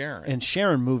met Sharon. And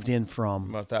Sharon moved in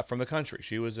from the country.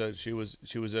 She was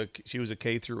a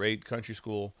K through 8 country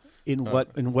school. In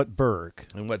what burg?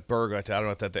 In what burg? I don't know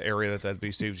if the area that'd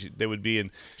be. They would be in.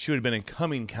 She would have been in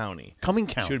Cumming County. Cumming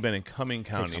County. She would have been in Cumming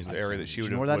County. Is the area that she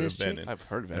would have been in. I've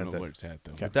heard of it. I don't know where it's at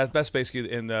though. That's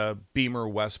basically in the Beamer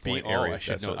West Point area. I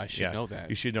should know that.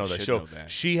 You should know that. So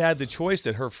she had the choice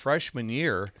that her freshman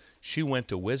year she went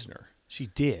to Wisner. She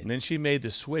did. And then she made the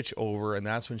switch over, and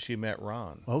that's when she met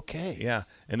Ron. Okay. Yeah.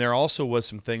 And there also was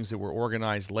some things that were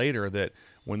organized later that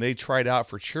when they tried out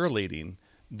for cheerleading,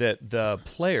 that the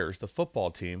players, the football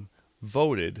team,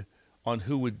 voted on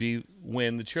who would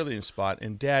win the cheerleading spot.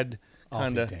 And Dad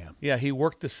he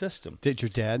worked the system. Did your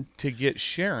dad? To get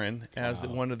Sharon as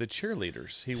one of the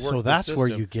cheerleaders. He worked so that's the where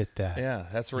system. you get that. Yeah,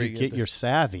 that's where you get your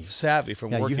savvy. Savvy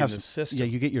from working the system. Yeah,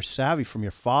 you get your savvy from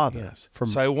your father. Yes. From,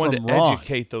 so I wanted to Ron.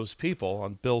 educate those people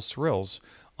on Bill's Thrills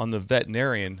on the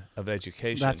veterinarian of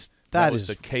education. That was is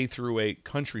the K through 8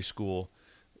 country school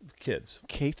kids.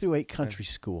 K through 8 country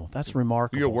school. That's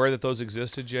remarkable. Are you aware that those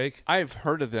existed, Jake? I've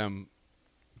heard of them,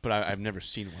 but I've never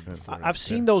seen one before. I've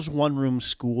seen those one-room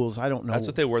schools. I don't know. That's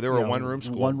what they were. They were a one-room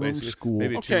school. One-room school.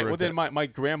 Maybe okay, well then my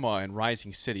grandma in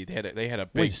Rising City, they had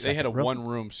a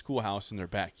one-room schoolhouse in their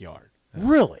backyard.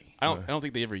 Really? I don't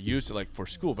think they ever used it like for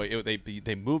school, but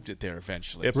they moved it there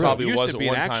eventually. It probably used was to be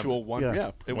an actual one.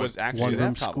 Yeah, it was actually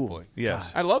one-room that probably. school.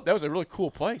 Yes, I love that. Was a really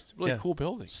cool place. Really cool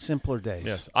building. Simpler days.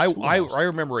 Yes, I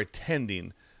remember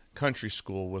attending country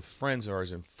school with friends of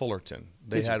ours in Fullerton.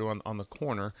 They had one on the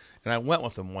corner, and I went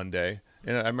with them one day.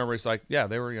 And I remember it's like,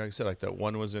 they were, like I said, like that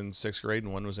one was in 6th grade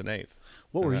and one was in 8th.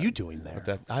 What were you doing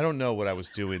there? I don't know what I was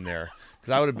doing there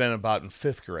because I would have been about in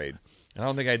 5th grade. I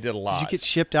don't think I did a lot. Did you get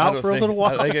shipped out for a little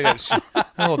while? I think I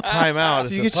got a little time out.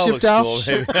 Did you get shipped out?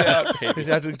 Shipped out, baby.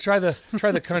 You have to try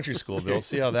the country school, Bill.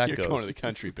 See how that goes. You're going to the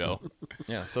country, Bill.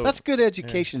 Yeah, so that's good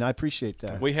education. I appreciate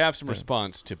that. We have some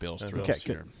response to Bill's Thrills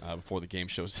here before the game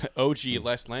shows. OG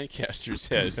Les Lancaster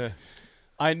says,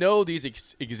 I know these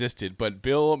existed, but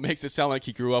Bill makes it sound like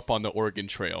he grew up on the Oregon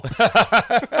Trail.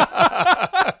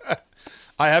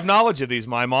 I have knowledge of these.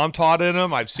 My mom taught in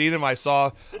them. I've seen them. I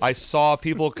saw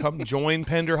people come join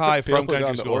Pender High from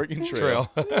country school. Oregon Trail.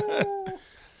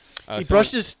 He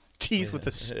brushed his teeth with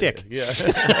a stick. Yeah.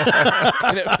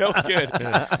 And it felt good.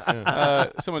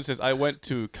 Someone says, I went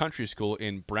to country school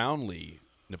in Brownlee,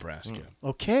 Nebraska.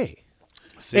 Okay.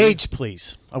 See? Age,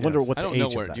 please. I wonder what the age know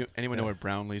where, of that. Anyone know where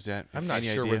Brownlee's at? I'm not Any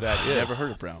sure idea? where that is. Never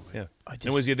heard of Brownlee. Yeah.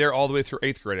 And was he there all the way through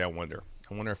 8th grade, I wonder?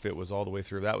 I wonder if it was all the way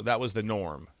through. That was the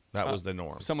norm. That was the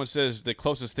norm. Someone says the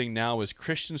closest thing now is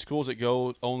Christian schools that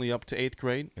go only up to 8th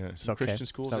grade. Yeah. Some Christian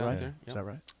schools out there. Is that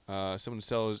right? Someone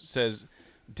says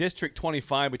District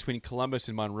 25 between Columbus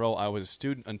and Monroe. I was a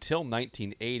student until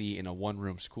 1980 in a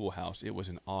one-room schoolhouse. It was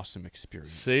an awesome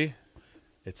experience. See?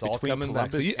 It's all Between coming back.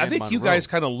 Columbus So I think and you Monroe. guys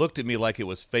kind of looked at me like it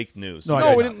was fake news.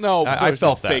 No, we didn't know. I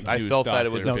felt that. Fake I news felt that stuff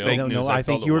it was there, a Bill. fake No, news. I think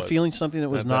felt you it were was. feeling something that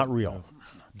was not real.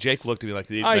 Jake looked at me like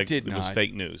it was not.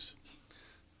 fake news.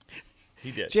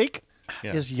 He did. Jake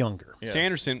Yeah. is younger. Yes.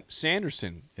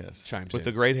 Sanderson Yes. chimes with in.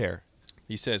 the great hair.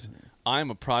 He says, I'm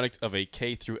a product of a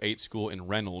K-8 school in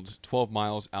Reynolds, 12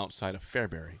 miles outside of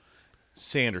Fairbury.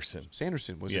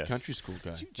 Sanderson Was a country school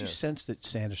guy. Did you sense that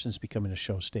Sanderson's becoming a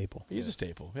show staple? He's a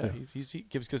staple. Yeah, he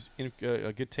gives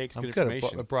good takes, good I'm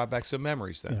information. It brought back some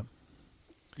memories then. Yeah.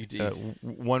 You did.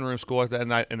 One room school like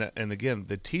that, and again,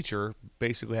 the teacher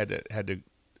basically had to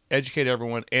educate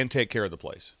everyone and take care of the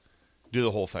place, do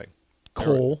the whole thing.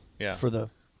 Coal Yeah. for the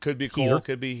Could be coal, heater.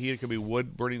 could be heat, could be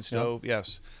wood burning stove.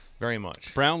 Yes, very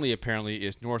much. Brownlee apparently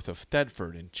is north of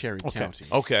Thedford in Cherry County.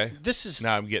 Okay, This is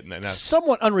now I'm getting that. Now,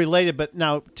 somewhat unrelated, but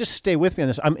now just stay with me on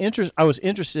this. I was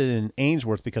interested in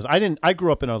Ainsworth because I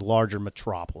grew up in a larger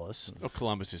metropolis, Oh,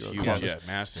 Columbus is huge. Columbus. Yeah,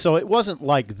 massive. so it wasn't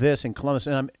like this in Columbus.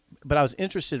 But I was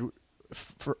interested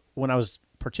for when I was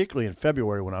particularly in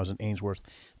February when I was in Ainsworth.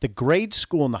 The grade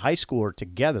school and the high school are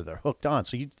together; they're hooked on.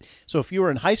 So if you were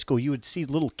in high school, you would see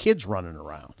little kids running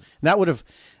around, and that would have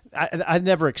I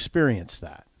never experienced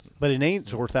that. But in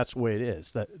Ainsworth, that's the way it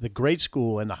is. The grade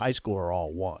school and the high school are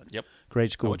all one. Yep.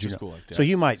 Grade school, I went to junior. school like that. So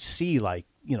you might see the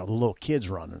little kids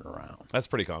running around. that's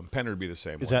pretty common. Penn would be the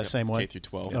same. Is way. that the same way? K through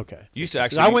 12. Okay. You used to 'Cause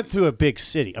actually. I went through a big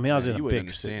city. I mean, I was in you a would big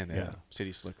understand city. that.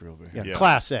 City slicker over Yeah. here. Yeah.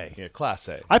 Class A. Yeah, Class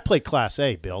A. I played Class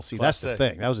A, Bill. See, Class that's the A.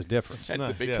 thing. That was a difference. That's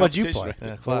the big Yeah. What'd you competition play? right Yeah,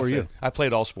 there. What were Class A. you? I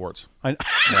played all sports. I, Yeah,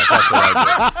 that's what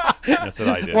I did. That's what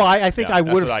I did. well, I think Yeah, I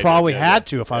that's would what have did. probably Yeah, had yeah.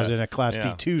 to if I was Yeah. in a Class Yeah.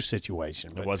 D2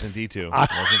 situation. It But wasn't D2. It wasn't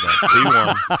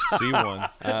that. C1.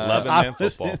 11-man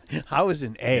football. I was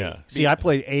in A. Yeah. See, I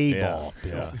played A Yeah. ball,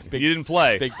 Bill. Yeah. You didn't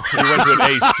play. big- you went to an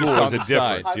A school. Just There's on a the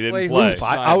side. difference. You I didn't played play. hoop.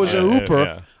 I was a Yeah, hooper.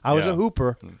 yeah, I was yeah. a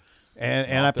hooper,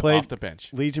 and I Off played the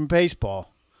bench. Legion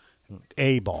baseball,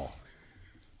 A ball,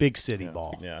 big city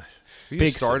ball. Yeah. Were you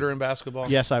Big a starter city. in basketball?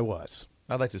 Yes, I was.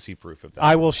 I'd like to see proof of that.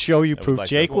 I will show you I would proof. like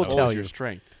Jake to- will What tell was you. your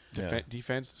strength? Yeah.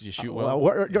 Defense? Did you shoot Well,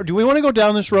 well? do we want to go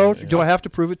down this road? Do I have to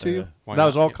prove it to you? Why That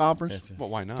was not? all Yeah. conference. Well,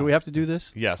 why not? Do we have to do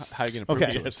this? Yes. How are you going to prove Okay.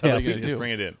 it to us? Yes, How are Yeah, you going to just do?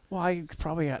 bring it in. Well, I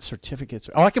probably got certificates.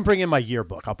 Oh, I can bring in my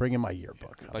yearbook. I'll bring in my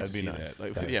yearbook. I'd like to That'd be see nice.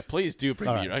 that. Like, yeah, please do bring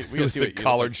All me. right. We got to see With what the you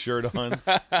collared look shirt on.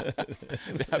 like.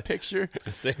 That picture.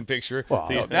 The same picture. Well,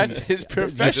 The- That's his You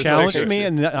profession. challenge picture. me,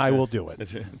 and I will do it.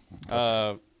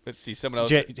 Let's see. Someone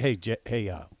else.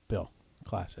 Bill,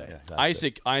 Class A. Yeah, that's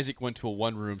it. Isaac went to a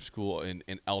one-room school in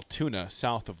Altoona,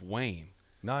 south of Wayne.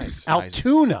 Nice.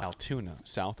 Altoona. Altoona,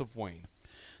 south of Wayne.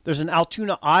 There's an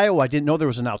Altoona, Iowa. I didn't know there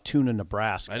was an Altoona,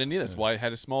 Nebraska. I didn't either. That's why I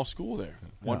had a small school there.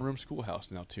 One-room schoolhouse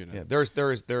in Altoona. Yeah, there is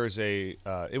a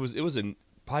it was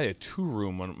probably a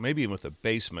 2-room one, maybe even with a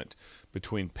basement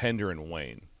between Pender and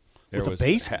Wayne. There With a was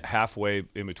basement? halfway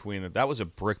in between. That was a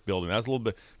brick building. That was a little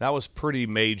bit. That was pretty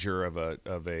major of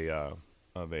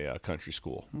a country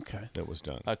school. Okay. That was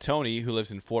done. Tony, who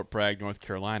lives in Fort Bragg, North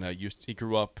Carolina, he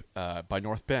grew up by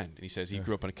North Bend, and he says he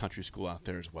grew up in a country school out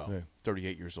there as well. Yeah.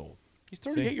 38 years old. He's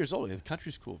 38 years old in a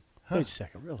country school. Wait a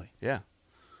second, really? Yeah.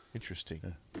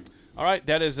 Interesting. All right,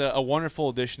 that is a wonderful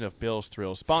edition of Bill's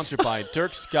Thrills, sponsored by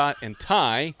Dirk, Scott, and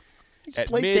Ty at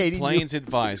placating Mid Plains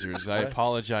Advisors. I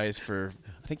apologize for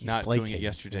I think he's not doing it placating.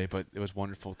 yesterday, but it was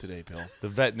wonderful today, Bill. The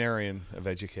veterinarian of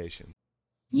education.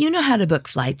 You know how to book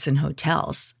flights and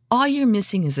hotels. All you're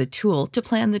missing is a tool to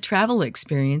plan the travel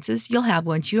experiences you'll have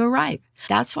once you arrive.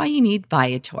 That's why you need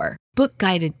Viator. Book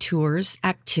guided tours,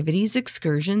 activities,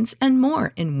 excursions, and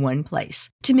more in one place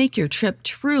to make your trip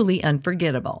truly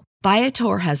unforgettable.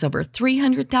 Viator has over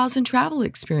 300,000 travel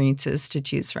experiences to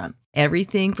choose from.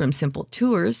 Everything from simple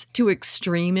tours to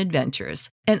extreme adventures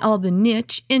and all the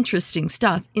niche, interesting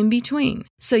stuff in between.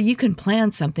 So you can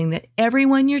plan something that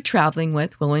everyone you're traveling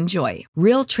with will enjoy.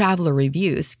 Real traveler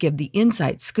reviews give the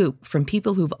inside scoop from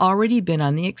people who've already been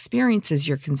on the experiences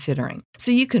you're considering.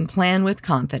 So you can plan with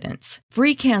confidence.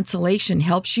 Free cancellation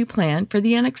helps you plan for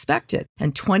the unexpected.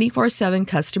 And 24/7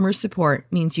 customer support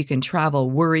means you can travel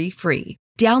worry-free.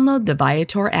 Download the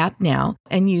Viator app now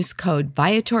and use code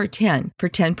Viator10 for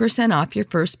 10% off your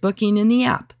first booking in the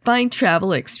app. Find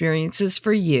travel experiences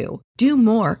for you. Do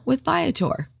more with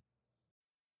Viator.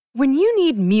 When you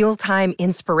need mealtime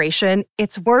inspiration,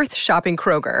 it's worth shopping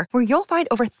Kroger, where you'll find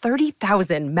over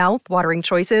 30,000 mouth-watering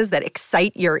choices that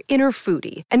excite your inner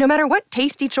foodie. And no matter what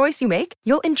tasty choice you make,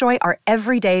 you'll enjoy our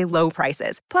everyday low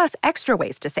prices, plus extra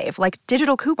ways to save, like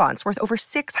digital coupons worth over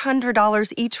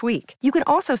 $600 each week. You can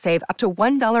also save up to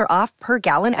 $1 off per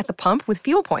gallon at the pump with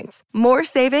fuel points. More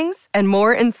savings and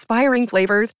more inspiring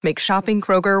flavors make shopping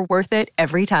Kroger worth it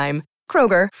every time.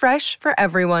 Kroger, fresh for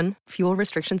everyone. Fuel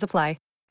restrictions apply.